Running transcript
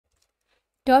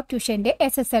Top ട്യൂഷൻ്റെ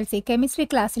SSLC chemistry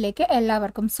ക്ലാസ്സിലേക്ക്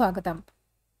എല്ലാവർക്കും സ്വാഗതം.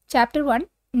 Chapter 1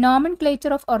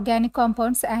 nomenclature of organic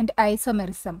compounds and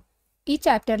isomerism. ഈ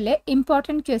ചാപ്റ്ററിലെ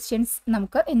ഇമ്പോർട്ടൻറ്റ് ക്വസ്റ്റ്യൻസ്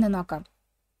നമുക്ക് ഇന്ന് നോക്കാം.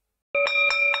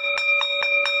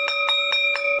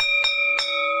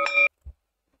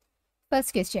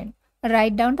 First question,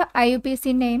 write down the IUPAC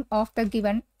name of the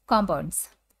given compounds.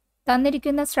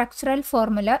 തന്നിരിക്കുന്ന സ്ട്രക്ചറൽ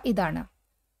ഫോർമുല ഇതാണ്.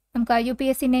 നമുക്ക്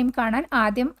IUPAC നെയിം കാണാൻ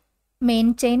ആദ്യം മെയിൻ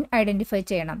ചെയിൻ ഐഡൻറ്റിഫൈ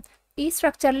ചെയ്യണം. ഈ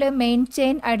സ്ട്രക്ചറിൽ മെയിൻ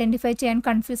ചെയിൻ ഐഡൻറ്റിഫൈ ചെയ്യാൻ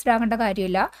കൺഫ്യൂസ്ഡ് ആകേണ്ട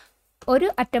കാര്യമില്ല. ഒരു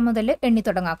അറ്റം മുതൽ എണ്ണി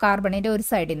തുടങ്ങാം. കാർബണിൻ്റെ ഒരു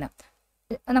സൈഡിൽ നിന്ന്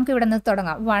നമുക്ക് ഇവിടെ നിന്ന്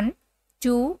തുടങ്ങാം. 1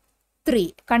 2 3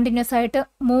 കണ്ടിന്യൂസ് ആയിട്ട്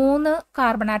 3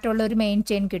 കാർബണാറ്റമുള്ള ഒരു മെയിൻ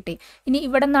ചെയിൻ കിട്ടി. ഇനി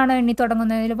ഇവിടെ നിന്നാണ് എണ്ണി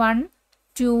തുടങ്ങുന്നതിൽ 1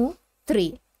 2 3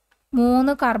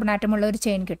 3 കാർബണാറ്റമുള്ള ഒരു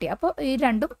ചെയിൻ കിട്ടി. അപ്പോൾ ഈ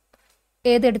രണ്ടും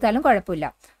ഏതെടുത്താലും കുഴപ്പമില്ല.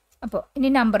 അപ്പോൾ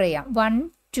ഇനി നമ്പർ ചെയ്യാം. 1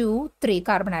 2 3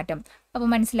 കാർബണാറ്റം. അപ്പോൾ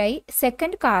മനസ്സിലായി,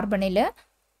 സെക്കൻഡ് കാർബണിൽ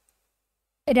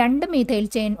 2 മീഥൈൽ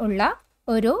ചെയിൻ ഉള്ള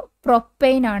ഒരു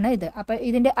പ്രൊപ്പെയിൻ ആണ് ഇത്. അപ്പോൾ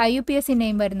ഇതിൻ്റെ IUPAC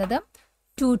നെയിം വരുന്നത്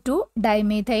 2,2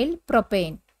 ഡൈമീഥൈൽ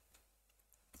പ്രൊപ്പെയിൻ.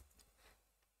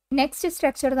 നെക്സ്റ്റ്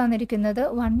സ്ട്രക്ചർ തന്നിരിക്കുന്നത്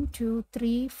 1 2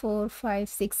 3 4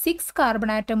 5 6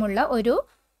 കാർബണാറ്റമുള്ള ഒരു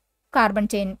കാർബൺ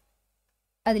ചെയിൻ.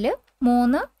 അതിൽ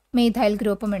 3 മീഥൈൽ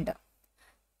ഗ്രൂപ്പും ഉണ്ട്.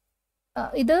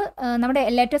 ഇത് നമ്മുടെ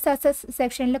ലേറ്റസ്റ്റ് ആക്സസ്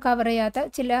സെക്ഷനിൽ കവർ ചെയ്യാത്ത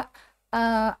ചില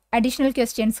അഡീഷണൽ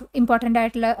ക്വസ്റ്റ്യൻസ്, ഇമ്പോർട്ടൻ്റ്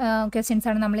ആയിട്ടുള്ള ക്വസ്റ്റ്യൻസ്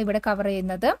ആണ് നമ്മൾ ഇവിടെ കവർ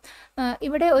ചെയ്യുന്നത്.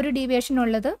 ഇവിടെ ഒരു ഡീവിയേഷൻ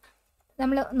ഉള്ളത്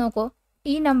നമ്മൾ നോക്കൂ.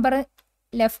 ഈ നമ്പർ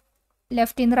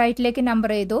ലെഫ്റ്റിൽ നിന്ന് റൈറ്റിലേക്ക്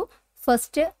നമ്പർ ചെയ്തു.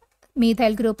 ഫസ്റ്റ്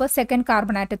മീഥൈൽ ഗ്രൂപ്പ് സെക്കൻഡ്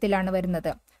കാർബണാറ്റത്തിലാണ്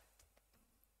വരുന്നത്.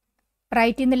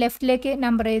 റൈറ്റിൽ നിന്ന് ലെഫ്റ്റിലേക്ക്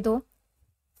നമ്പർ ചെയ്തു.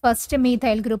 ഫസ്റ്റ്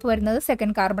മീഥൈൽ ഗ്രൂപ്പ് വരുന്നത്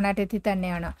സെക്കൻഡ് കാർബണാറ്റത്തിൽ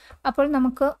തന്നെയാണ്. അപ്പോൾ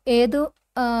നമുക്ക് ഏത്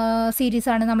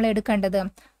സീരീസാണ് നമ്മൾ എടുക്കേണ്ടത്?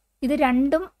 ഇത്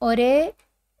രണ്ടും ഒരേ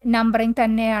നമ്പറിങ്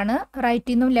തന്നെയാണ്.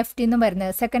 റൈറ്റിൽ നിന്നും ലെഫ്റ്റിൽ നിന്നും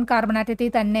വരുന്നത് സെക്കൻഡ് കാർബണാറ്റത്തിൽ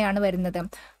തന്നെയാണ് വരുന്നത്.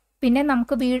 പിന്നെ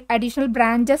നമുക്ക് അഡീഷണൽ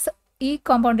ബ്രാഞ്ചസ് ഈ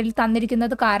കോമ്പൗണ്ടിൽ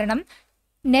തന്നിരിക്കുന്നത് കാരണം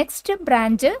നെക്സ്റ്റ്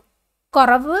ബ്രാഞ്ച്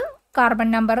കുറവ് കാർബൺ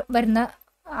നമ്പർ വരുന്ന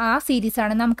ആ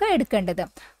സീരീസാണ് നമുക്ക് എടുക്കേണ്ടത്.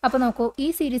 അപ്പോൾ നോക്കൂ, ഈ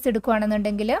സീരീസ്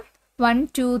എടുക്കുകയാണെന്നുണ്ടെങ്കിൽ 1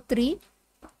 2 3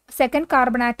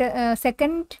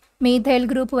 സെക്കൻഡ് മീഥൈൽ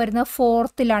ഗ്രൂപ്പ് വരുന്നത്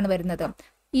 4th വരുന്നത്.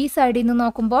 ഈ സൈഡിൽ നിന്ന്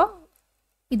നോക്കുമ്പോൾ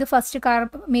ഇത് first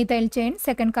methyl chain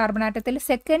second കാർബണാറ്റത്തിൽ,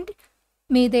 second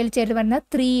methyl chain വരുന്നത്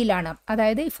 3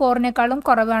 അതായത് 4നേക്കാളും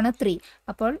കുറവാണ് 3.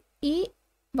 അപ്പോൾ ഈ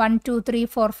 1 2 3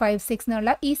 4 5 6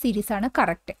 എന്നുള്ള ഈ സീരീസാണ്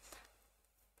കറക്റ്റ്.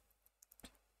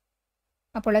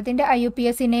 അപ്പോൾ അതിൻ്റെ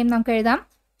IUPAC നെയിം നമുക്ക് എഴുതാം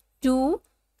 2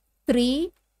 3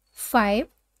 5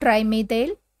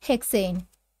 trimethyl hexane.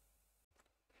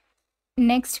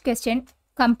 Next question,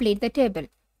 complete the table.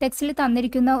 ടെക്സ്റ്റിൽ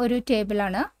തന്നിരിക്കുന്ന ഒരു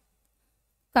ടേബിളാണ്,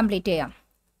 കംപ്ലീറ്റ് ചെയ്യാം.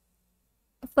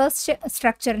 ഫസ്റ്റ്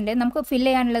സ്ട്രക്ചറിൻ്റെ നമുക്ക് ഫിൽ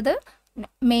ചെയ്യാനുള്ളത്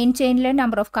main ചെയിനിലെ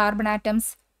number of carbon atoms,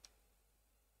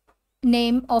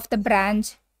 name of the branch,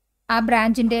 ആ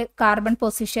ബ്രാഞ്ചിൻ്റെ carbon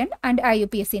position and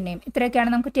IUPAC name.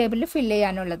 ഇത്രയൊക്കെയാണ് നമുക്ക് ടേബിളിൽ ഫിൽ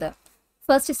ചെയ്യാനുള്ളത്.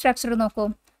 ഫസ്റ്റ് സ്ട്രക്ചർ നോക്കൂ.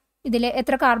 ഇതിൽ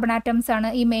എത്ര കാർബൺ ആറ്റംസ് ആണ്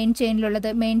ഈ മെയിൻ ചെയിനിലുള്ളത്?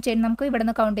 മെയിൻ ചെയിൻ നമുക്ക് ഇവിടെ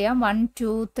നിന്ന് കൗണ്ട് ചെയ്യാം. 1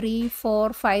 2 3 4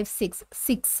 5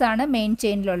 6 ആണ് മെയിൻ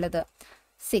ചെയിനിലുള്ളത്.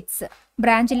 6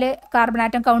 ബ്രാഞ്ചിൽ കാർബൺ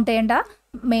ആറ്റം കൗണ്ട് ചെയ്യേണ്ട,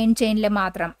 മെയിൻ ചെയിനിൽ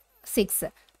മാത്രം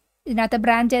 6. ഇതിനകത്ത്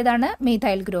ബ്രാഞ്ച് ഏതാണ്?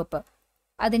 Methyl group.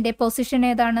 അതിൻ്റെ പൊസിഷൻ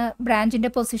ഏതാണ്? ബ്രാഞ്ചിൻ്റെ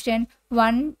പൊസിഷൻ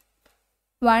 1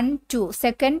 1 2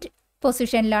 സെക്കൻഡ്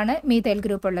പൊസിഷനിലാണ് മീഥൈൽ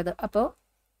ഗ്രൂപ്പ് ഉള്ളത്. അപ്പോൾ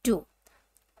 2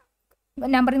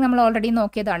 നമ്പറിങ് നമ്മൾ ഓൾറെഡി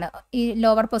നോക്കിയതാണ്. ഈ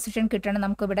ലോവർ പൊസിഷൻ കിട്ടണം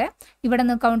നമുക്കിവിടെ. ഇവിടെ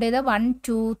നിന്ന് കൗണ്ട് ചെയ്ത് 1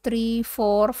 2 3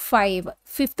 4 5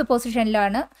 5th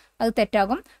പൊസിഷനിലാണ്. അത്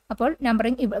തെറ്റാകും. അപ്പോൾ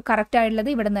നമ്പറിങ് കറക്റ്റ് ആയിട്ടുള്ളത്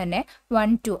ഇവിടെ നിന്ന് തന്നെ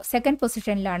 1 2 സെക്കൻഡ്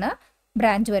പൊസിഷനിലാണ്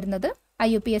ബ്രാഞ്ച് വരുന്നത്.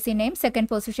 IUPAC നെയിം സെക്കൻഡ്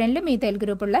പൊസിഷനിൽ മീഥൈൽ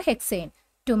ഗ്രൂപ്പുള്ള ഹെക്സെയിൻ,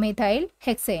 2 മീഥൈൽ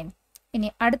ഹെക്സെയിൻ. ഇനി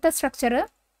അടുത്ത structure,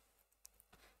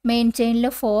 main ചെയിനിൽ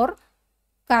 4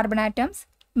 carbon atoms,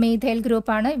 methyl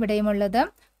ഗ്രൂപ്പാണ് ഇവിടെയും ഉള്ളത്.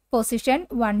 പൊസിഷൻ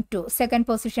 1 2 സെക്കൻഡ്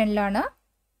പൊസിഷനിലാണ്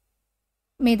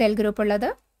മീഥൈൽ ഗ്രൂപ്പ് ഉള്ളത്.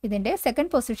 ഇതിൻ്റെ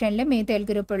സെക്കൻഡ് പൊസിഷനിൽ മീഥൈൽ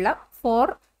ഗ്രൂപ്പുള്ള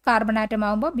 4 കാർബൺ ആറ്റം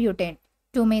ആകുമ്പോൾ ബ്യൂട്ടേൻ,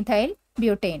 2 മീഥൈൽ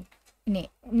ബ്യൂട്ടേൻ. ഇനി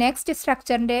നെക്സ്റ്റ്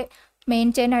സ്ട്രക്ചറിൻ്റെ മെയിൻ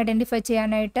ചെയിൻ ഐഡൻറ്റിഫൈ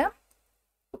ചെയ്യാനായിട്ട്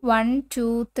 1 2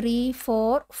 3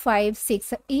 4 5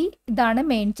 6 ഇതാണ്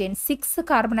main chain. 6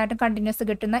 carbon atom continuous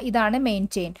കിട്ടുന്ന ഇതാണ് മെയിൻ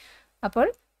ചെയിൻ. അപ്പോൾ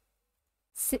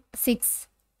 6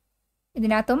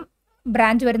 ഇതിനകത്തും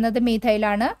ബ്രാഞ്ച് വരുന്നത്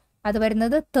മീഥൈലാണ്. അത്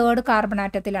വരുന്നത് 3rd കാർബൺ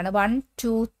ആറ്റത്തിലാണ്. 1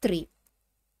 2 3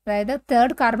 അതായത്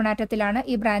 3rd കാർബൺ ആറ്റത്തിലാണ്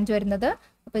ഈ ബ്രാഞ്ച് വരുന്നത്.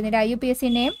 അപ്പോൾ ഇതിൻ്റെ IUPAC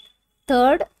name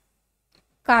 3rd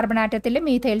carbon ആറ്റത്തിൽ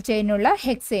methyl ചെയിനുള്ള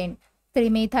hexane, 3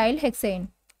 methyl hexane.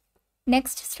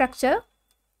 Next structure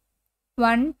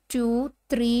 1 2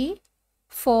 3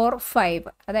 4 5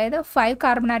 അതായത് 5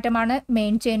 carbon ആറ്റമാണ്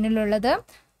main ചെയിനിലുള്ളത്.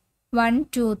 1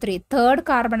 2 3 3rd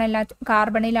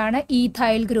കാർബണിലാണ്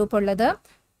ethyl group ഉള്ളത്.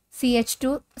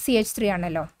 CH2 CH3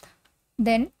 ആണല്ലോ.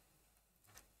 ദെൻ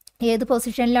ഏത്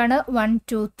പൊസിഷനിലാണ് 1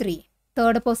 2 3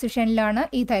 തേർഡ് പൊസിഷനിലാണ്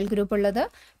ഈഥൈൽ ഗ്രൂപ്പ് ഉള്ളത്.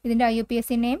 ഇതിൻ്റെ IUPAC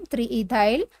name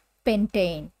 3-ethyl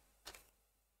pentane.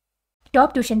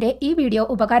 Top ട്യൂഷൻ്റെ ഈ വീഡിയോ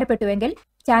ഉപകാരപ്പെട്ടുവെങ്കിൽ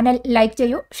ചാനൽ ലൈക്ക്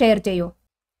ചെയ്യൂ, ഷെയർ ചെയ്യൂ.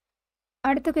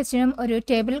 അടുത്ത ക്വസ്റ്റ്യനും ഒരു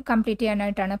ടേബിൾ കംപ്ലീറ്റ്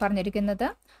ചെയ്യാനായിട്ടാണ് പറഞ്ഞിരിക്കുന്നത്.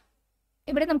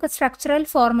 ഇവിടെ നമുക്ക് സ്ട്രക്ചറൽ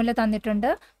ഫോർമുല തന്നിട്ടുണ്ട്.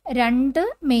 2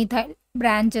 മീഥൈൽ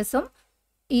ബ്രാഞ്ചസും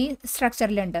ഈ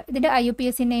സ്ട്രക്ചറിലുണ്ട്. ഇതിൻ്റെ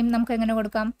IUPAC നെയിം നമുക്ക് എങ്ങനെ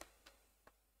കൊടുക്കാം?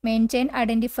 മെയിൻ ചെയിൻ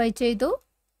ഐഡൻറ്റിഫൈ ചെയ്തു.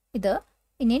 ഇത്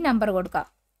ഇനി നമ്പർ കൊടുക്കാം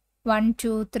 1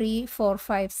 2 3 4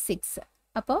 5 6.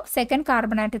 അപ്പോൾ സെക്കൻഡ്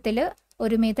കാർബൺ ആറ്റത്തിൽ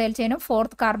ഒരു മീഥൈൽ ചെയിനും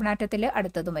ഫോർത്ത് കാർബൺ ആറ്റത്തിൽ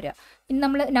അടുത്തതും വരിക. ഇനി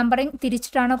നമ്മൾ നമ്പറിങ്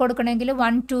തിരിച്ചിട്ടാണ് കൊടുക്കണമെങ്കിൽ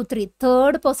 1 2 3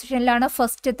 തേർഡ് പൊസിഷനിലാണ്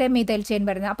ഫസ്റ്റത്തെ മീഥൈൽ ചെയിൻ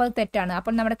വരുന്നത്. അപ്പോൾ അത് തെറ്റാണ്.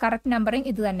 അപ്പോൾ നമ്മുടെ കറക്റ്റ് നമ്പറിങ്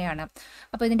ഇത് തന്നെയാണ്.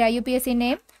 അപ്പോൾ ഇതിൻ്റെ IUPAC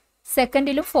name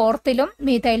സെക്കൻഡിലും ഫോർത്തിലും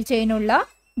methyl ചെയിനുള്ള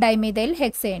dimethyl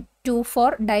hexyne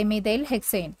 2,4 dimethyl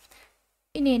hexyne.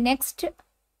 ഇനി നെക്സ്റ്റ്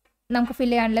നമുക്ക്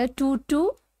ഫില്ല് ചെയ്യാനുള്ളത് 2 2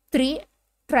 3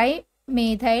 ട്രൈ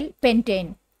മീഥൈൽ പെൻറ്റൈൻ.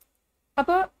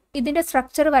 അപ്പോൾ ഇതിൻ്റെ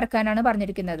സ്ട്രക്ചർ വരക്കാനാണ്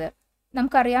പറഞ്ഞിരിക്കുന്നത്.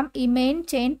 നമുക്കറിയാം ഈ മെയിൻ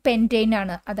ചെയിൻ പെൻറ്റൈൻ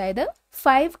ആണ്. അതായത്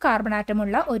 5 കാർബൺ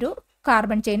ആറ്റമുള്ള ഒരു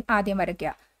കാർബൺ ചെയിൻ ആദ്യം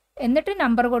വരയ്ക്കുക. എന്നിട്ട്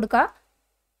നമ്പർ കൊടുക്കുക.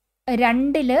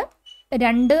 2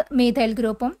 2 മീഥൈൽ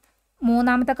ഗ്രൂപ്പും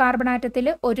മൂന്നാമത്തെ കാർബൺ ആറ്റത്തിൽ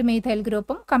ഒരു മീഥൈൽ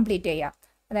ഗ്രൂപ്പും കംപ്ലീറ്റ് ചെയ്യുക.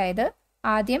 അതായത്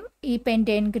ആദ്യം ഈ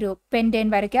പെൻറ്റൈൻ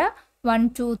വരയ്ക്കുക. 1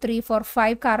 2 3 4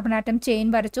 5 കാർബൺ ആറ്റം ചെയിൻ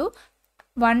വരച്ചു.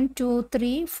 1 2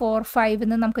 3 4 5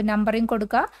 എന്ന് നമുക്ക് നമ്പറിങ്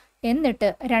കൊടുക്കുക. എന്നിട്ട്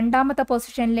രണ്ടാമത്തെ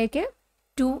പൊസിഷനിലേക്ക്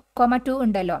 2,2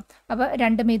 ഉണ്ടല്ലോ. അപ്പോൾ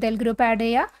 2 മീഥൈൽ ഗ്രൂപ്പ് ആഡ്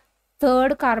ചെയ്യുക.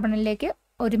 തേർഡ് കാർബണിലേക്ക്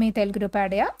ഒരു മീഥൈൽ ഗ്രൂപ്പ്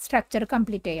ആഡ് ചെയ്യുക. സ്ട്രക്ചർ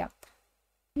കംപ്ലീറ്റ് ചെയ്യാം.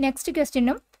 നെക്സ്റ്റ്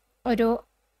ക്വസ്റ്റ്യനും ഒരു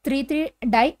 3,3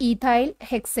 ഡൈ ഈഥൈൽ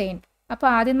ഹെക്സൈൻ. അപ്പോൾ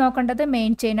ആദ്യം നോക്കേണ്ടത്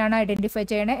മെയിൻ ചെയിനാണ് ഐഡൻറ്റിഫൈ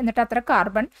ചെയ്യണേ. എന്നിട്ട് അത്ര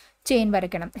കാർബൺ ചെയിൻ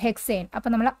വരയ്ക്കണം. ഹെക്സൈൻ. അപ്പോൾ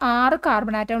നമ്മൾ 6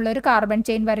 കാർബൺ ആറ്റം ഉള്ള ഒരു കാർബൺ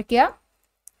ചെയിൻ വരയ്ക്കുക.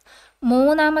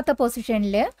 മൂന്നാമത്തെ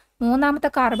പൊസിഷനിൽ മൂന്നാമത്തെ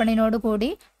കാർബണിനോട് കൂടി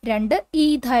 2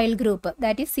 ethyl group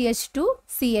that is CH2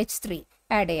 CH3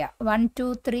 add ചെയ്യുക. 1 2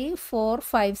 3 4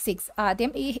 5 6.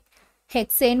 ആദ്യം ഈ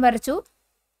ഹെക്സൈൻ വരച്ചു.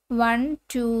 1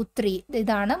 2 3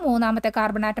 ഇതാണ് മൂന്നാമത്തെ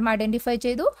കാർബൺ ആറ്റം ഐഡൻറ്റിഫൈ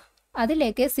ചെയ്തു.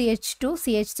 അതിലേക്ക് CH2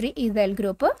 CH3 ഈഥൈൽ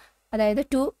ഗ്രൂപ്പ്. അതായത്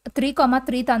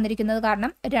 3,3 തന്നിരിക്കുന്നത്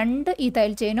കാരണം 2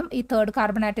 ഈഥൈൽ ചെയിനും ഈ തേർഡ്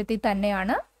കാർബൺ ആറ്റത്തിൽ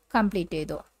തന്നെയാണ് കംപ്ലീറ്റ്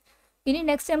ചെയ്തു. ഇനി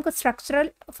നെക്സ്റ്റ് നമുക്ക് സ്ട്രക്ചറൽ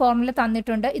ഫോർമുല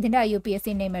തന്നിട്ടുണ്ട്. ഇതിൻ്റെ IUPAC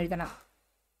നെയിം എഴുതണം.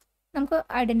 നമുക്ക്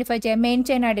ഐഡൻറ്റിഫൈ ചെയ്യാം. മെയിൻ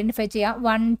ചെയിൻ ഐഡൻറ്റിഫൈ ചെയ്യാം.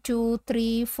 1 2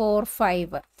 3 4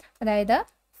 5. അതായത്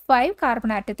 5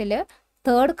 കാർബൺ ആറ്റത്തിൽ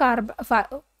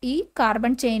ഈ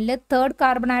carbon ചെയിനിൽ third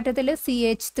carbon ആറ്റത്തിൽ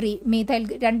CH3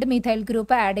 2 methyl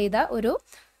group add ചെയ്ത ഒരു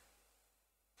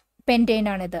പെൻറ്റൈൻ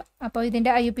ആണിത്. അപ്പോൾ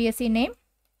ഇതിൻ്റെ IUPAC name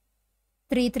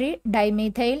 3,3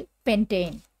 dimethyl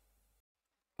pentane.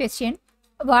 Question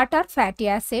what are fatty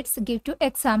acids? Give two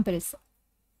examples.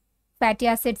 Fatty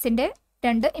ആസിഡ്സിൻ്റെ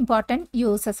 2 important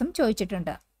യൂസസും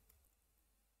ചോദിച്ചിട്ടുണ്ട്.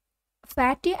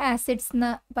 ഫാറ്റി ആസിഡ്സ്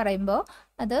എന്ന് പറയുമ്പോൾ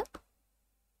അത്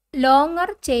ലോങ്ങർ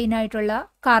ചെയിൻ ആയിട്ടുള്ള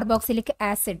കാർബോക്സിലിക്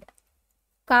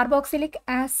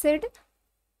ആസിഡ്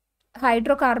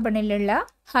ഹൈഡ്രോ കാർബണിലുള്ള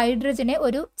ഹൈഡ്രജനെ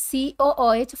ഒരു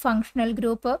COOH ഫങ്ഷണൽ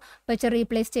ഗ്രൂപ്പ് വെച്ച്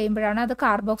റീപ്ലേസ് ചെയ്യുമ്പോഴാണ് അത്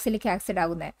കാർബോക്സിലിക് ആസിഡ്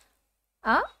ആകുന്നത്.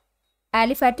 ആ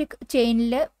ആലിഫാറ്റിക്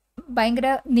ചെയിനിൽ ഭയങ്കര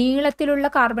നീളത്തിലുള്ള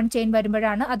കാർബൺ ചെയിൻ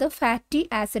വരുമ്പോഴാണ് അത് ഫാറ്റി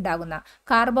ആസിഡ് ആകുന്നത്.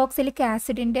 കാർബോക്സിലിക്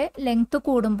ആസിഡിൻ്റെ ലെങ്ത്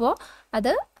കൂടുമ്പോൾ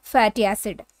അത് ഫാറ്റി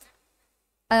ആസിഡ്.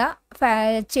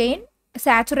 ചെയിൻ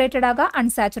സാച്ചുറേറ്റഡ് ആകാം,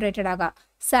 അൺസാച്ചുറേറ്റഡ് ആകാം.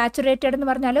 സാച്ചുറേറ്റഡ് എന്ന്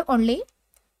പറഞ്ഞാൽ ഓൺലി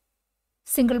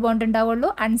സിംഗിൾ ബോണ്ട് ഉണ്ടാവുള്ളൂ.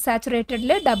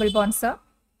 അൺസാച്ചുറേറ്റഡിൽ ഡബിൾ ബോൺസോ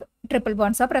ട്രിപ്പിൾ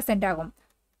ബോൺസോ പ്രസൻ്റ് ആകും.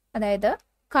 അതായത്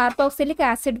കാർബോക്സിലിക്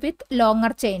ആസിഡ് വിത്ത്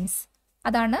ലോങ്ങർ ചെയിൻസ്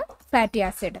അതാണ് fatty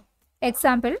acid.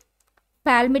 Example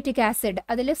palmitic acid.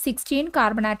 അതിൽ 16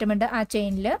 കാർബൺ ആറ്റം ഉണ്ട് ആ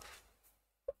ചെയിനിൽ.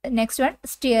 Next one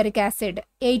stearic acid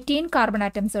 18 carbon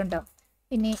atoms ഉണ്ട്.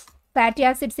 ഇനി fatty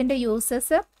ആസിഡ്സിൻ്റെ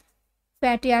uses.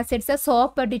 Fatty acids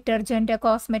soap, detergent,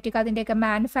 cosmetic അതിൻ്റെയൊക്കെ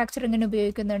മാനുഫാക്ചറിങ്ങിന്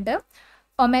ഉപയോഗിക്കുന്നുണ്ട്.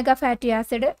 ഒമേഗ ഫാറ്റി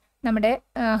ആസിഡ് നമ്മുടെ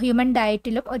ഹ്യൂമൻ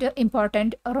ഡയറ്റിലും ഒരു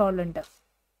ഇമ്പോർട്ടൻറ്റ് റോളുണ്ട്.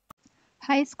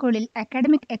 ഹൈസ്കൂളിൽ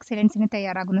അക്കാഡമിക് എക്സലൻസിന്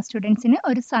തയ്യാറാകുന്ന സ്റ്റുഡൻസിന്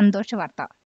ഒരു സന്തോഷ വാർത്ത.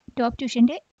 ടോപ്പ്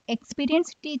ട്യൂഷൻ്റെ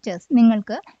എക്സ്പീരിയൻസ്ഡ് ടീച്ചേഴ്സ്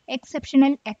നിങ്ങൾക്ക്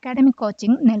എക്സെപ്ഷണൽ അക്കാഡമിക്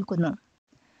കോച്ചിംഗ് നൽകുന്നു.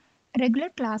 റെഗുലർ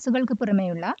ക്ലാസുകൾക്ക്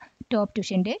പുറമെയുള്ള ടോപ്പ്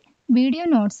ട്യൂഷൻ്റെ വീഡിയോ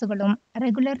നോട്ട്സുകളും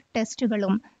റെഗുലർ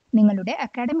ടെസ്റ്റുകളും നിങ്ങളുടെ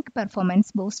അക്കാഡമിക്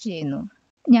പെർഫോമൻസ് ബൂസ്റ്റ് ചെയ്യുന്നു.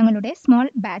 ഞങ്ങളുടെ സ്മോൾ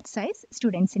ബാച്ച് സൈസ്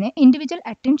സ്റ്റുഡൻസിന് ഇൻഡിവിജ്വൽ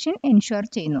അറ്റൻഷൻ എൻഷുർ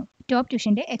ചെയ്യുന്നു. Top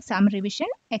ട്യൂഷൻ്റെ exam revision,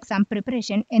 exam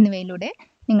preparation എന്നിവയിലൂടെ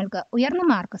നിങ്ങൾക്ക് ഉയർന്ന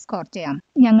മാർക്ക് സ്കോർ ചെയ്യാം.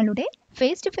 ഞങ്ങളുടെ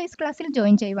ഫേസ് ടു ഫേസ് ക്ലാസ്സിൽ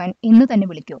ജോയിൻ ചെയ്യുവാൻ ഇന്ന് തന്നെ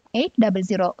വിളിക്കൂ.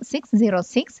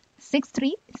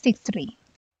 8006066363.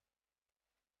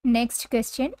 Next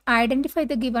question identify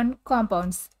the given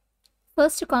compounds.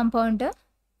 First compound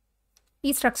ഈ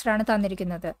സ്ട്രക്ചറാണ്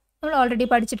തന്നിരിക്കുന്നത്. നമ്മൾ ഓൾറെഡി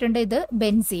പഠിച്ചിട്ടുണ്ട്. ഇത്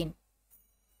benzene.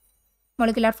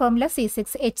 molecular formula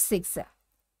C6H6.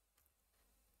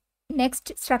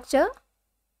 Next structure,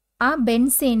 ആ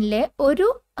ബെൻസീനിലെ ഒരു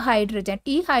ഹൈഡ്രജൻ,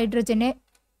 ഈ ഹൈഡ്രജനെ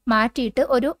മാറ്റിയിട്ട്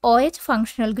ഒരു OH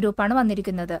ഫങ്ഷണൽ ഗ്രൂപ്പാണ്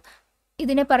വന്നിരിക്കുന്നത്.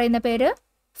 ഇതിനെ പറയുന്ന പേര്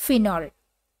ഫിനോൾ.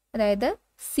 അതായത്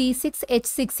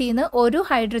C6H6ന്ന് ഒരു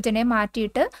ഹൈഡ്രജനെ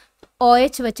മാറ്റിയിട്ട്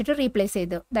OH വെച്ചിട്ട് റീപ്ലേസ്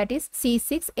ചെയ്തു. That is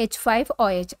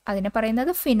C6H5OH. അതിനെ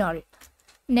പറയുന്നത് ഫിനോൾ.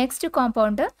 നെക്സ്റ്റ്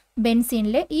കോമ്പൗണ്ട്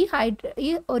ബെൻസീനിലെ ഈ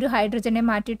ഒരു ഹൈഡ്രജനെ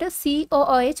മാറ്റിയിട്ട്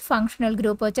COOH ഫങ്ഷണൽ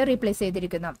ഗ്രൂപ്പ് വെച്ച് റീപ്ലേസ്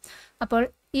ചെയ്തിരിക്കുന്നു. അപ്പോൾ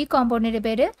ഈ കോമ്പൗണ്ടിൻ്റെ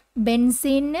പേര്,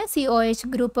 ബെൻസീനിന് COH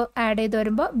ഗ്രൂപ്പ് ആഡ് ചെയ്ത്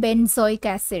വരുമ്പോൾ benzoic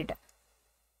acid.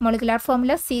 molecular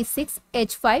formula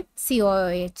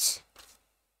C6H5COOH.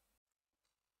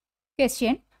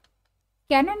 Question: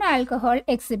 Can an alcohol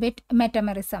exhibit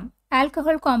metamerism?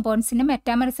 Alcohol കോമ്പൗണ്ട്സിന്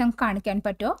metamerism കാണിക്കാൻ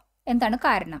പറ്റുമോ? എന്താണ്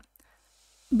കാരണം?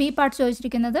 ബി പാർട്ട്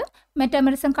ചോദിച്ചിരിക്കുന്നത്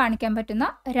മെറ്റാമെറിസം കാണിക്കാൻ പറ്റുന്ന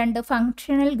 2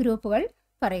 ഫങ്ഷണൽ ഗ്രൂപ്പുകൾ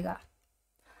പറയുക.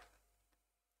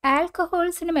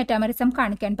 ആൽക്കഹോൾസിന് മെറ്റാമെറിസം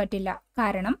കാണിക്കാൻ പറ്റില്ല.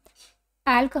 കാരണം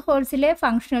ആൽക്കഹോൾസിലെ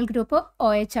ഫങ്ഷണൽ ഗ്രൂപ്പ്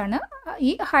OH ആണ്.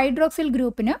 ഈ ഹൈഡ്രോക്സിൽ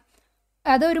ഗ്രൂപ്പിന്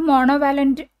അതൊരു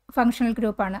മോണോവാലന്റ് ഫങ്ഷണൽ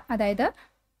ഗ്രൂപ്പാണ്. അതായത്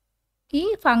ഈ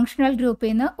ഫങ്ഷണൽ ഗ്രൂപ്പിൽ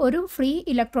നിന്ന് ഒരു ഫ്രീ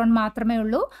ഇലക്ട്രോൺ മാത്രമേ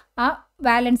ഉള്ളൂ. ആ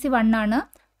വാലൻസി 1 ആണ്.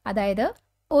 അതായത്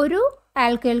ഒരു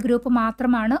ആൽക്കൈൽ ഗ്രൂപ്പ്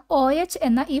മാത്രമാണ് OH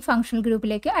എന്ന ഈ ഫങ്ഷണൽ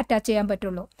ഗ്രൂപ്പിലേക്ക് അറ്റാച്ച് ചെയ്യാൻ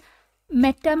പറ്റുള്ളൂ.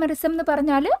 മെറ്റാമെറിസം എന്ന്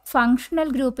പറഞ്ഞാൽ ഫങ്ഷണൽ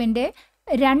ഗ്രൂപ്പിൻ്റെ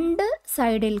 2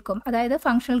 സൈഡിൽക്കും, അതായത്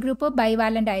ഫങ്ഷണൽ ഗ്രൂപ്പ്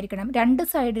ബൈവാലൻ്റ് ആയിരിക്കണം, 2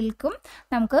 സൈഡിൽക്കും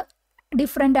നമുക്ക്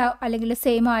ഡിഫറെൻ്റ് അല്ലെങ്കിൽ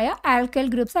സെയിം ആയ ആൽക്കൈൽ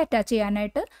ഗ്രൂപ്പ്സ് അറ്റാച്ച്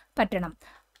ചെയ്യാനായിട്ട് പറ്റണം.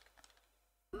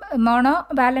 മോണോ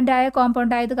വാലൻ്റ് ആയ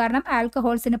കോമ്പൗണ്ട് ആയത് കാരണം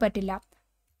ആൽക്കഹോൾസിന് പറ്റില്ല.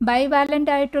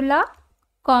 ബൈവാലൻ്റ് ആയിട്ടുള്ള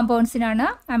കോമ്പൗണ്ട്സിനാണ്,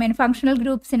 ഫങ്ഷണൽ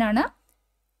ഗ്രൂപ്പ്സിനാണ്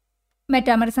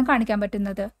മെറ്റാമെറിസം കാണിക്കാൻ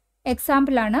പറ്റുന്നത്.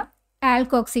 എക്സാമ്പിളാണ്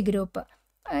ആൽക്കോക്സി ഗ്രൂപ്പ്.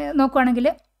 നോക്കുവാണെങ്കിൽ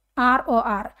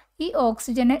ROR, ഈ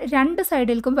ഓക്സിജന് 2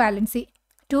 സൈഡിൽക്കും വാലൻസി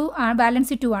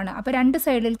 2 ആണ്. അപ്പോൾ 2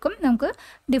 സൈഡിൽക്കും നമുക്ക്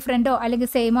ഡിഫറെൻറ്റോ അല്ലെങ്കിൽ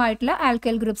സെയിമോ ആയിട്ടുള്ള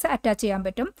ആൽക്കൈൽ ഗ്രൂപ്പ്സ് അറ്റാച്ച് ചെയ്യാൻ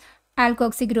പറ്റും.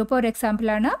 ആൽക്കോക്സി ഗ്രൂപ്പ് ഒരു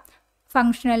എക്സാമ്പിളാണ്.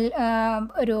 ഫങ്ഷണൽ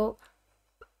ഒരു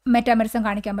മെറ്റാമെറിസം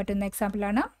കാണിക്കാൻ പറ്റുന്ന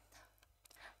എക്സാമ്പിളാണ്.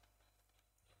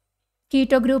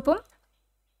 കീറ്റോ ഗ്രൂപ്പും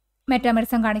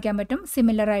മെറ്റാമെറിസം കാണിക്കാൻ പറ്റും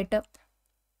സിമിലറായിട്ട്.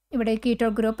 ഇവിടെ കീറ്റോ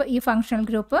ഗ്രൂപ്പ്, ഈ ഫങ്ഷണൽ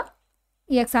ഗ്രൂപ്പ്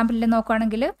ഈ എക്സാമ്പിളിൽ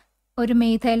നോക്കുകയാണെങ്കിൽ ഒരു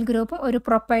മീഥൈൽ ഗ്രൂപ്പും ഒരു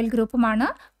പ്രൊപ്പൈൽ ഗ്രൂപ്പുമാണ്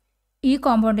ഈ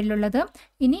കോമ്പൗണ്ടിലുള്ളത്.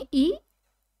 ഇനി ഈ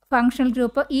ഫങ്ഷണൽ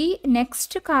ഗ്രൂപ്പ് ഈ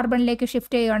നെക്സ്റ്റ് കാർബണിലേക്ക്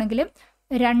ഷിഫ്റ്റ് ചെയ്യുകയാണെങ്കിൽ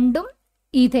 2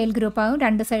 ഈഥൈൽ ഗ്രൂപ്പാകും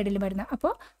 2 സൈഡിൽ വരുന്നത്.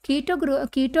 അപ്പോൾ കീറ്റോ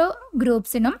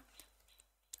ഗ്രൂപ്പ്സിനും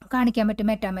കാണിക്കാൻ പറ്റും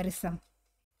മെറ്റാമെറിസം.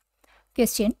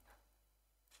 ക്വസ്റ്റ്യൻ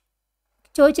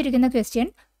ചോദിച്ചിരിക്കുന്ന ക്വസ്റ്റ്യൻ,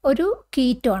 ഒരു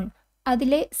കീറ്റോൺ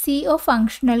അതിലെ CO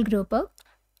ഫങ്ഷണൽ ഗ്രൂപ്പ്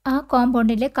ആ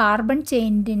കോമ്പൗണ്ടിലെ കാർബൺ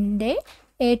ചെയിനിൻ്റെ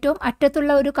ഏറ്റവും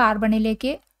അറ്റത്തുള്ള ഒരു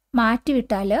കാർബണിലേക്ക്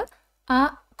മാറ്റിവിട്ടാൽ ആ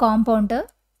കോമ്പൗണ്ട്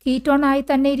കീറ്റോൺ ആയി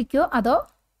തന്നെ ഇരിക്കുമോ അതോ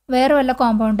വേറെ വല്ല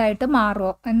കോമ്പൗണ്ടായിട്ട്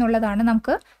മാറുമോ എന്നുള്ളതാണ്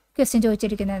നമുക്ക് ക്വസ്റ്റ്യൻ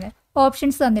ചോദിച്ചിരിക്കുന്നത്.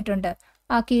 ഓപ്ഷൻസ് തന്നിട്ടുണ്ട്.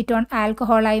 ആ കീറ്റോൺ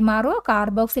ആൽക്കഹോളായി മാറുമോ,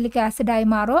 കാർബോക്സിലിക് ആസിഡായി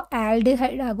മാറുമോ,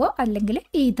 ആൽഡിഹൈഡ് ആകോ അല്ലെങ്കിൽ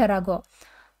ഈഥർ ആകോ?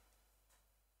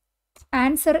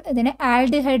 ആൻസർ ഇതിന്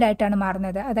ആൽഡിഹൈഡ് ആയിട്ടാണ്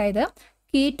മാറുന്നത്. അതായത്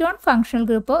കീറ്റോൺ ഫങ്ഷണൽ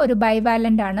ഗ്രൂപ്പ് ഒരു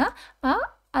ബൈവാലൻ്റ് ആണ്.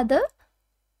 അത്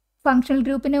ഫങ്ഷണൽ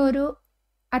ഗ്രൂപ്പിനെ ഒരു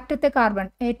അറ്റത്തെ കാർബൺ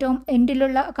ഏറ്റവും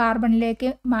എൻഡിലുള്ള കാർബണിലേക്ക്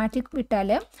മാറ്റി വിട്ടാൽ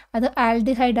അത്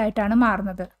ആൽഡിഹൈഡ് ആയിട്ടാണ്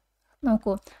മാറുന്നത്.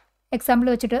 നോക്കൂ, എക്സാമ്പിൾ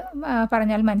വെച്ചിട്ട്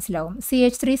പറഞ്ഞാൽ മനസ്സിലാവും.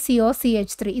 CH3CO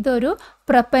CH3 ഇതൊരു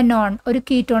പ്രൊപ്പനോൺ, ഒരു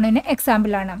കീറ്റോണിന്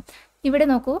എക്സാമ്പിളാണ്. ഇവിടെ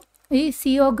നോക്കൂ, ഈ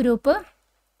CO ഗ്രൂപ്പ്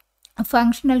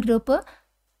ഫങ്ഷണൽ ഗ്രൂപ്പ്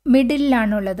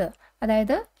മിഡിലാണുള്ളത്.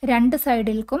 അതായത് 2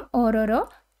 സൈഡിൽക്കും ഓരോരോ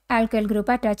ആൽക്കൈൽ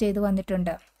ഗ്രൂപ്പ് അറ്റാച്ച് ചെയ്ത്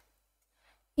വന്നിട്ടുണ്ട്.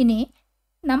 ഇനി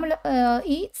നമ്മൾ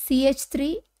ഈ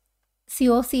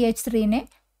CH3COCH3നെ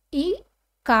ഈ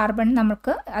കാർബൺ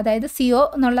നമുക്ക്, അതായത് CO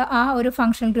എന്നുള്ള ആ ഒരു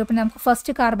ഫങ്ഷണൽ ഗ്രൂപ്പിനെ നമുക്ക്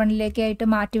ഫസ്റ്റ് കാർബണിലേക്കായിട്ട്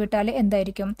മാറ്റിവിട്ടാൽ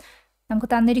എന്തായിരിക്കും? നമുക്ക്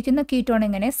തന്നിരിക്കുന്ന കീറ്റോൺ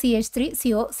ഇങ്ങനെ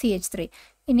CH3COCH3.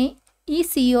 ഇനി ഈ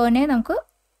COനെ നമുക്ക്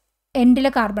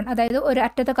എൻഡിലെ കാർബൺ, അതായത് ഒരു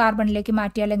അറ്റത്തെ കാർബണിലേക്ക്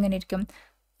മാറ്റിയാൽ എങ്ങനെ ഇരിക്കും?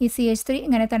 ഈ CH3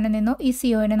 ഇങ്ങനെ തന്നെ നിന്നു. ഈ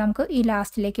COനെ നമുക്ക് ഈ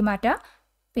ലാസ്റ്റിലേക്ക് മാറ്റാം.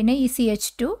 പിന്നെ ഈ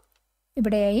CH2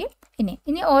 ഇവിടെയായി.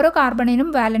 ഇനി ഓരോ കാർബണിനും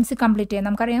വാലൻസി കംപ്ലീറ്റ് ചെയ്യാം.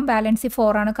 നമുക്കറിയാം വാലൻസി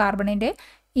 4 ആണ് കാർബണിൻ്റെ.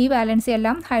 ഈ വാലൻസി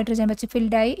എല്ലാം ഹൈഡ്രജൻ വെച്ച്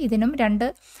ഫിൽഡായി. ഇതിനും 2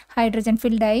 ഹൈഡ്രജൻ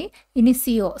ഫിൽഡായി. ഇനി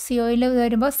COയിൽ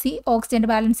വരുമ്പോൾ ഓക്സിജൻ്റെ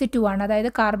വാലൻസി 2 ആണ്. അതായത്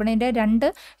കാർബണിൻ്റെ 2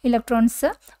 ഇലക്ട്രോൺസ്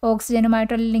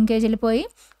ഓക്സിജനുമായിട്ടുള്ള ലിങ്കേജിൽ പോയി.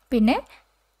 പിന്നെ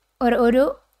ഒരു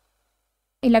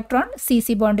ഇലക്ട്രോൺ CC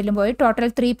ബോണ്ടിലും പോയി. ടോട്ടൽ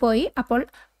 3 പോയി. അപ്പോൾ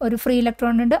ഒരു ഫ്രീ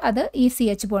ഇലക്ട്രോൺ ഉണ്ട്, അത് ഈ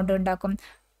CH ബോണ്ട് ഉണ്ടാക്കും.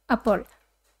 അപ്പോൾ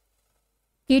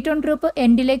കീറ്റോൺ ഗ്രൂപ്പ്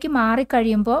എൻഡിലേക്ക്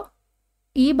മാറിക്കഴിയുമ്പോൾ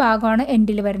ഈ ഭാഗമാണ്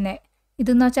എൻഡിൽ വരുന്നത്.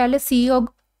 ഇതെന്ന് വെച്ചാൽ CO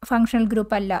ഫങ്ഷണൽ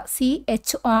ഗ്രൂപ്പ് അല്ല,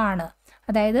 CHO ആണ്.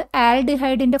 അതായത്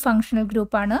ആൽഡിഹൈഡിൻ്റെ ഫങ്ഷണൽ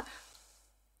ഗ്രൂപ്പാണ്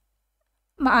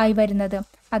ആയി വരുന്നത്.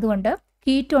 അതുകൊണ്ട്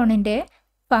കീറ്റോണിൻ്റെ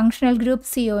ഫങ്ഷണൽ ഗ്രൂപ്പ്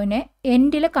സിഒനെ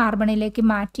എൻഡിലെ കാർബണിലേക്ക്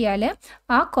മാറ്റിയാൽ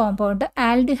ആ കോമ്പൗണ്ട്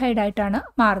ആൽഡിഹൈഡ് ആയിട്ടാണ്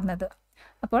മാറുന്നത്.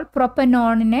 അപ്പോൾ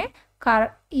പ്രൊപ്പനോണിനെ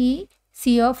ഈ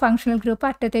സിഒ ഫങ്ഷണൽ ഗ്രൂപ്പ്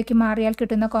അറ്റത്തേക്ക് മാറിയാൽ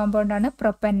കിട്ടുന്ന കോമ്പൗണ്ടാണ്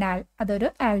പ്രൊപ്പനാൽ. അതൊരു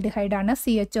ആൽഡിഹൈഡ് ആണ്.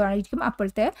 CHO ആയിരിക്കും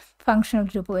അപ്പോഴത്തെ ഫങ്ഷണൽ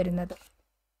ഗ്രൂപ്പ് വരുന്നത്.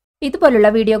 ഇതുപോലുള്ള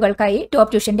വീഡിയോകൾക്കായി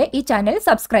ടോപ്പ് ട്യൂഷൻ്റെ ഈ ചാനൽ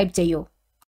സബ്സ്ക്രൈബ് ചെയ്യൂ.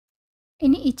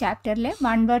 ഇനി ഈ ചാപ്റ്ററിലെ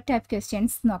 1 word ടൈപ്പ്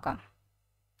ക്വസ്റ്റ്യൻസ് നോക്കാം.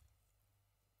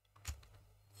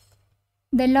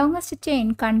 The longest chain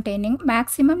containing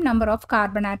maximum number of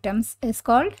carbon atoms is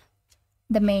called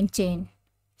the main chain.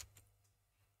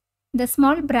 The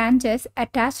small branches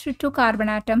attached to carbon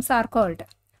atoms are called.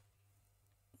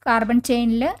 Carbon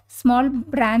ചെയിനിൽ small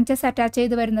branches attach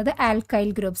ചെയ്ത് വരുന്നത്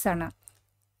alkyl groups ആണ്.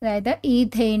 അതായത്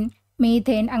ethane,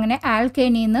 methane അങ്ങനെ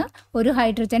ആൽക്കെയിനിൽ നിന്ന് ഒരു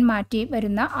hydrogen മാറ്റി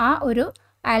വരുന്ന ആ ഒരു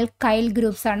ആൽക്കൈൽ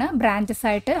ഗ്രൂപ്പ്സ് ആണ് ബ്രാഞ്ചസ്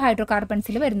ആയിട്ട്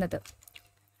ഹൈഡ്രോകാർബൺസിൽ വരുന്നത്.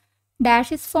 Dash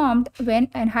is formed when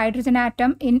a hydrogen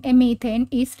atom in a methane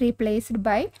is replaced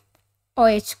by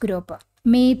OH group.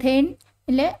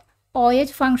 മീഥെയിനിലെ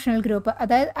OH functional group,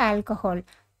 അതായത് ആൽക്കഹോൾ.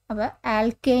 അപ്പോൾ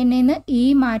ആൽക്കെയിനിൽ നിന്ന് E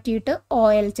മാറ്റിയിട്ട്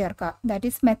OL ചേർക്കുക, that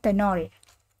is methanol.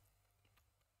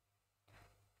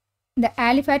 The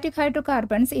aliphatic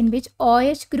hydrocarbons in which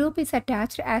OH group is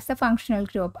attached as a functional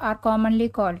group are commonly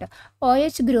called.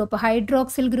 OH group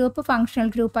hydroxyl group functional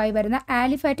group ആയി വരുന്ന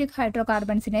aliphatic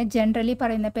hydrocarbonsനെ generally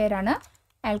പറയുന്ന പേരാണ്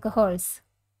alcohols.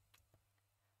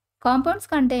 Compounds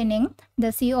containing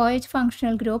the COH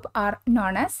functional group are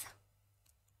known as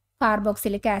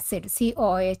carboxylic acid,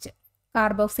 COH.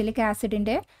 Carboxylic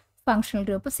acidന്റെ functional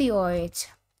group COH.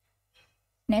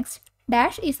 Next,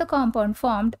 dash is a compound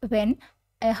formed when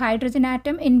a hydrogen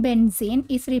atom in benzene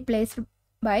is replaced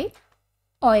by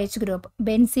OH group.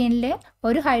 ബെൻസീനിലെ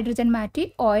ഒരു hydrogen മാറ്റി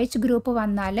OH group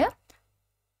വന്നാൽ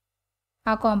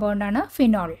ആ കോമ്പൗണ്ടാണ്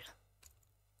phenol.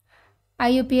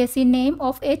 IUPAC name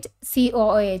of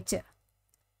HCOOH.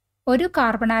 ഒരു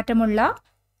carbon ആറ്റമുള്ള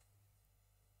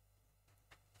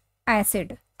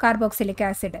acid, carboxylic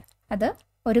acid. അത്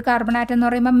ഒരു carbon atom എന്ന്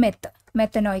പറയുമ്പോൾ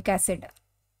methanoic acid.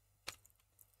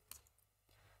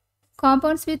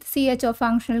 Compounds with CHO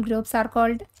functional groups are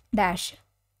called dash,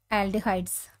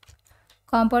 aldehydes.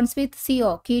 Compounds with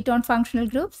CO, ketone functional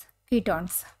groups,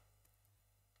 ketones.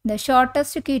 The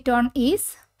shortest ketone is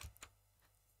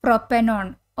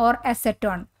propanone or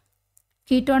acetone.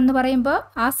 Ketone എന്ന് പറയുമ്പോൾ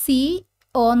ആ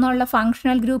CO എന്നുള്ള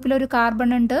functional ഗ്രൂപ്പിൽ ഒരു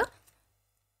കാർബൺ ഉണ്ട്.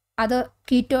 അത്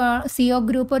CO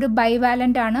ഗ്രൂപ്പ് ഒരു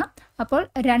bivalent ആണ്. അപ്പോൾ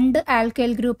 2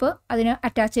 ആൽക്കൈൽ ഗ്രൂപ്പ് അതിന്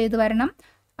അറ്റാച്ച് ചെയ്ത് വരണം.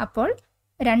 അപ്പോൾ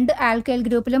 2 ആൽക്കൈൽ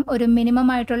ഗ്രൂപ്പിലും ഒരു മിനിമം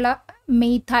ആയിട്ടുള്ള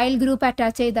മീഥൈൽ ഗ്രൂപ്പ്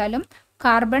അറ്റാച്ച് ചെയ്താലും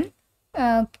കാർബൺ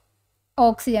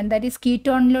ഓക്സിജൻ, ദാറ്റ് ഈസ്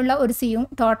കീറ്റോണിലുള്ള ഒരു സിയും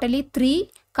ടോട്ടലി 3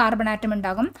 കാർബൺ ആറ്റം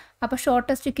ഉണ്ടാകും. അപ്പോൾ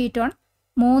ഷോർട്ടസ്റ്റ് കീറ്റോൺ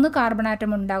 3 കാർബൺ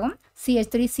ആറ്റം ഉണ്ടാകും,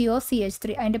 CH3CO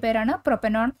CH3. അതിൻ്റെ പേരാണ്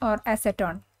propanone or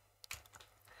acetone.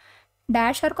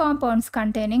 Dash R compounds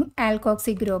containing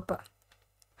alkoxy group.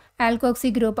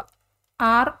 Alkoxy group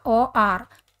ROR,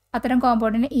 അത്തരം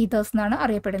കോമ്പൗണ്ടിന് ഈതേഴ്സ് എന്നാണ്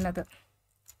അറിയപ്പെടുന്നത്.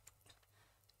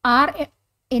 R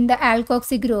in the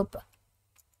alkoxy group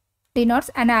denotes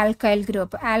an alkyl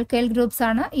group. Alkyl groups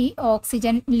ആണ് ഈ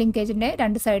ഓക്സിജൻ ലിങ്കേജിൻ്റെ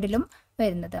 2 സൈഡിലും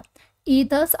വരുന്നത്.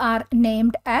 Ethers are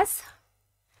named as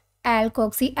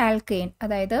alkoxy alkane.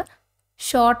 അതായത്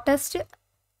shortest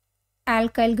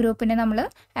alkyl ഗ്രൂപ്പിനെ നമ്മൾ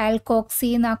ആൽക്കോക്സി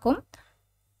എന്നാക്കും.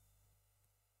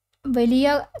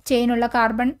 വലിയ ചെയിനുള്ള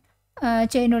കാർബൺ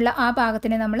ചെയിനുള്ള ആ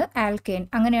ഭാഗത്തിനെ നമ്മൾ ആൽക്കെയിൻ.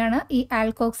 അങ്ങനെയാണ് ഈ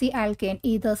ആൽക്കോക്സി ആൽക്കെയിൻ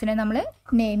ഈതേഴ്സിനെ നമ്മൾ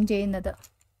നെയിം ചെയ്യുന്നത്.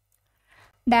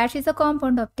 Dash is a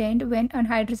compound obtained when a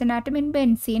hydrogen atom in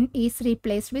benzene is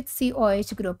replaced with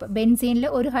COH group. ബെൻസീനിൽ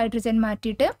ഒരു ഹൈഡ്രജൻ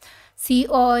മാറ്റിയിട്ട്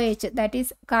COH, ദാറ്റ്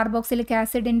ഈസ് കാർബോക്സിലിക്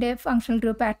ആസിഡിൻ്റെ ഫങ്ഷണൽ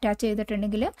ഗ്രൂപ്പ് അറ്റാച്ച്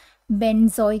ചെയ്തിട്ടുണ്ടെങ്കിൽ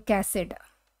benzoic acid.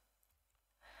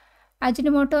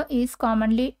 Ajinomoto is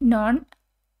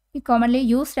commonly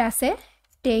used as a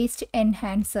taste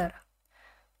enhancer.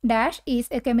 Dash is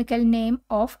a chemical name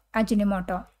of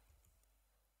Ajinomoto.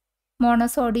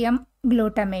 Monosodium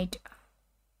glutamate.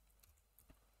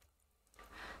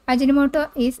 Ajinomoto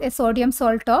is a sodium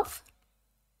salt of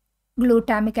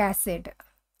glutamic acid.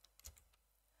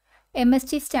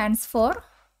 MSG stands for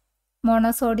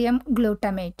monosodium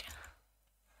glutamate.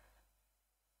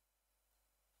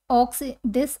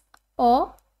 This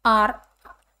OR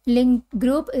link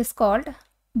group is called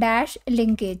dash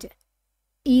linkage.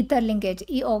 Ether linkage.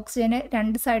 ഈ ഓക്സിജന്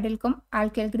 2 സൈഡിൽക്കും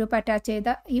alkyl group attach ചെയ്ത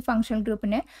ഈ functional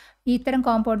ഗ്രൂപ്പിനെ ഇത്തരം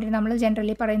കോമ്പൗണ്ടിന് നമ്മൾ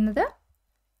generally പറയുന്നത്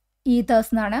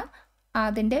ethers എന്നാണ്.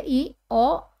 അതിൻ്റെ ഈ O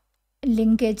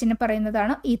ലിങ്കേജിന്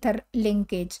പറയുന്നതാണ് ഈതർ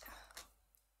ലിങ്കേജ്.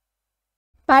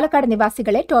 പാലക്കാട്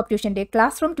നിവാസികളെ ടോപ്പ് ട്യൂഷൻ്റെ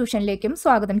ക്ലാസ് റൂം ട്യൂഷനിലേക്കും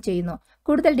സ്വാഗതം ചെയ്യുന്നു.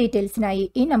 കൂടുതൽ ഡീറ്റെയിൽസിനായി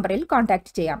ഈ നമ്പറിൽ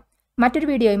കോൺടാക്റ്റ് ചെയ്യാം. മറ്റൊരു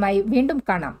വീഡിയോയുമായി വീണ്ടും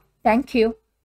കാണാം. Thank you.